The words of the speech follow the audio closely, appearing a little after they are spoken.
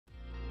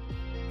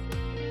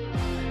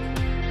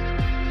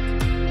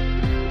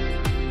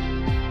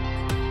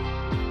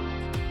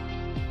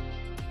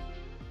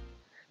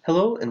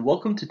Hello and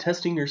welcome to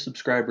testing your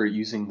subscriber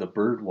using the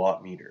bird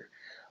watt meter.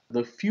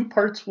 The few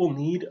parts we'll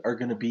need are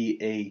going to be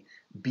a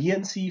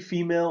BNC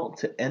female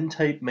to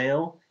N-type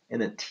male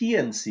and a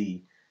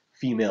TNC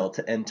female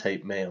to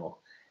N-type male,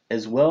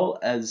 as well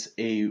as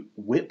a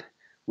whip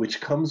which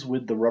comes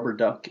with the rubber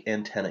duck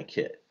antenna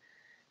kit.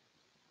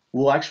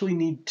 We'll actually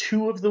need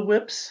two of the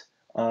whips,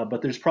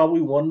 but there's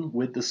probably one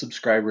with the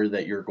subscriber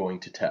that you're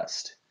going to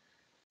test.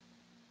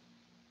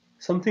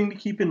 Something to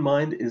keep in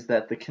mind is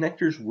that the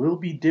connectors will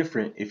be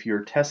different if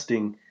you're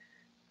testing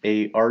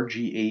a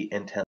RG8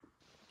 antenna.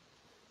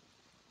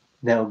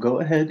 Now go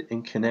ahead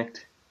and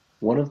connect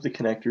one of the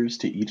connectors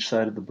to each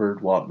side of the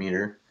bird watt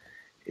meter.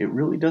 It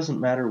really doesn't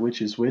matter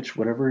which is which,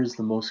 whatever is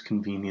the most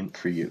convenient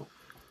for you.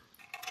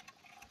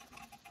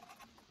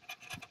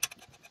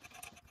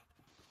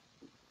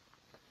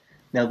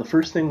 Now the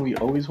first thing we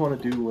always want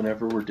to do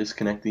whenever we're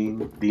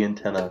disconnecting the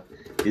antenna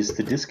is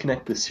to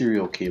disconnect the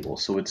serial cable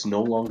so it's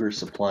no longer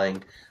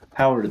supplying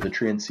power to the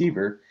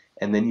transceiver,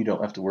 and then you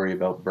don't have to worry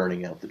about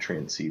burning out the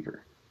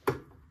transceiver.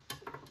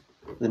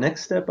 The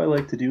next step I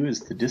like to do is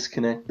to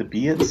disconnect the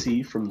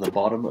BNC from the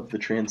bottom of the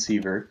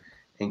transceiver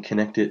and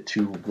connect it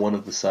to one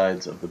of the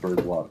sides of the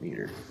bird watt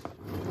meter.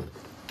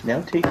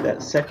 Now take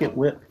that second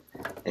whip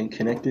and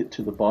connect it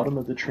to the bottom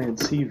of the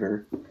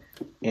transceiver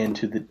and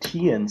to the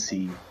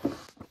TNC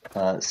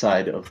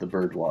side of the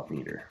bird watt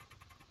meter.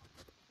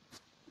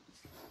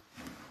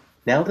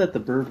 Now that the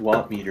bird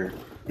watt meter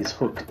is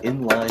hooked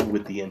in line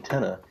with the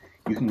antenna,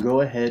 you can go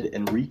ahead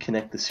and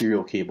reconnect the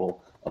serial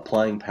cable,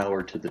 applying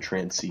power to the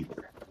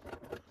transceiver.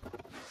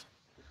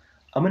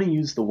 I'm going to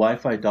use the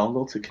Wi-Fi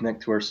dongle to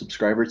connect to our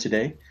subscriber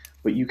today,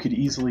 but you could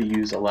easily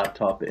use a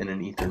laptop and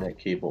an Ethernet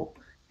cable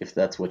if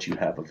that's what you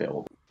have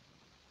available.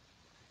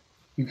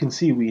 You can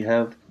see we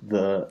have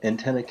the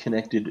antenna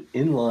connected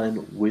in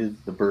line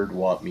with the bird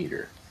watt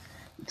meter.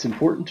 It's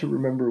important to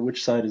remember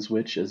which side is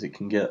which, as it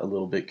can get a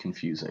little bit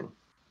confusing.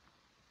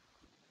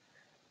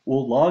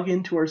 We'll log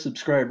into our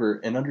subscriber,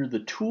 and under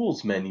the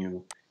Tools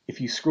menu, if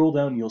you scroll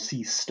down, you'll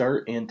see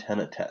Start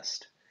Antenna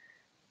Test.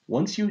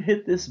 Once you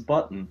hit this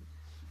button,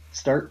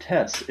 Start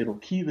Test, it'll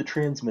key the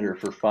transmitter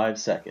for 5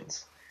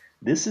 seconds.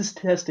 This is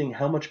testing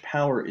how much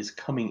power is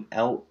coming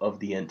out of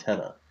the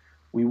antenna.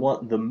 We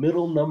want the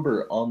middle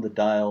number on the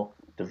dial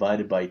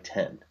divided by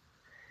 10.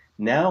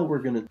 Now we're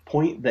going to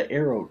point the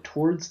arrow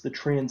towards the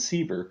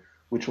transceiver,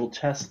 which will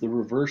test the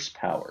reverse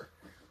power.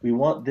 We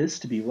want this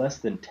to be less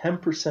than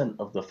 10%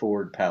 of the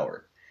forward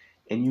power.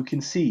 And you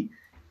can see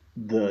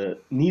the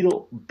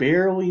needle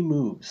barely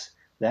moves.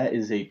 That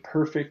is a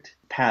perfect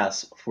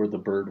pass for the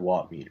bird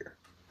watt meter.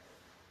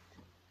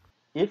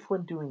 If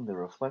when doing the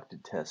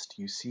reflected test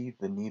you see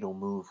the needle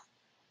move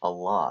a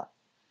lot,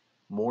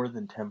 more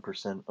than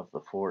 10% of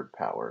the forward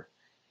power,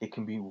 it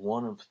can be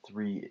one of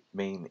three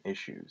main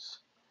issues.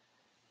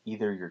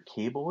 Either your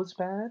cable is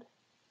bad,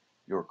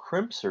 your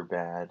crimps are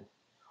bad,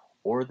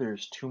 or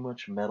there's too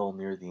much metal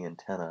near the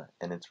antenna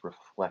and it's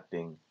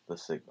reflecting the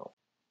signal.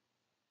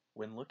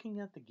 When looking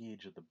at the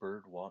gauge of the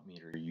bird watt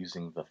meter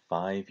using the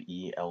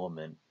 5E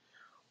element,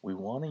 we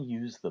want to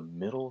use the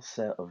middle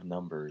set of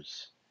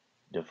numbers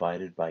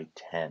divided by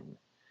 10.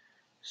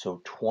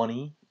 So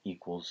 20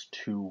 equals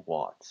 2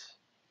 watts.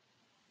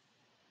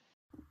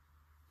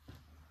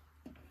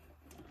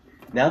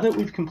 Now that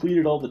we've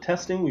completed all the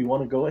testing, we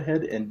want to go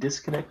ahead and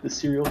disconnect the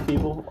serial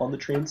cable on the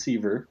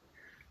transceiver,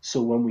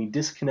 so when we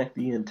disconnect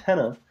the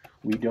antenna,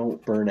 we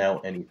don't burn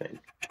out anything.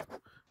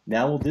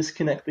 Now we'll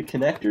disconnect the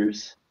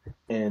connectors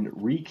and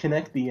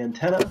reconnect the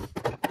antenna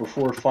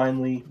before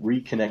finally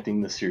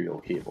reconnecting the serial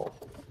cable.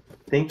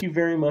 Thank you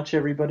very much,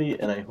 everybody,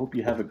 and I hope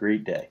you have a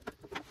great day.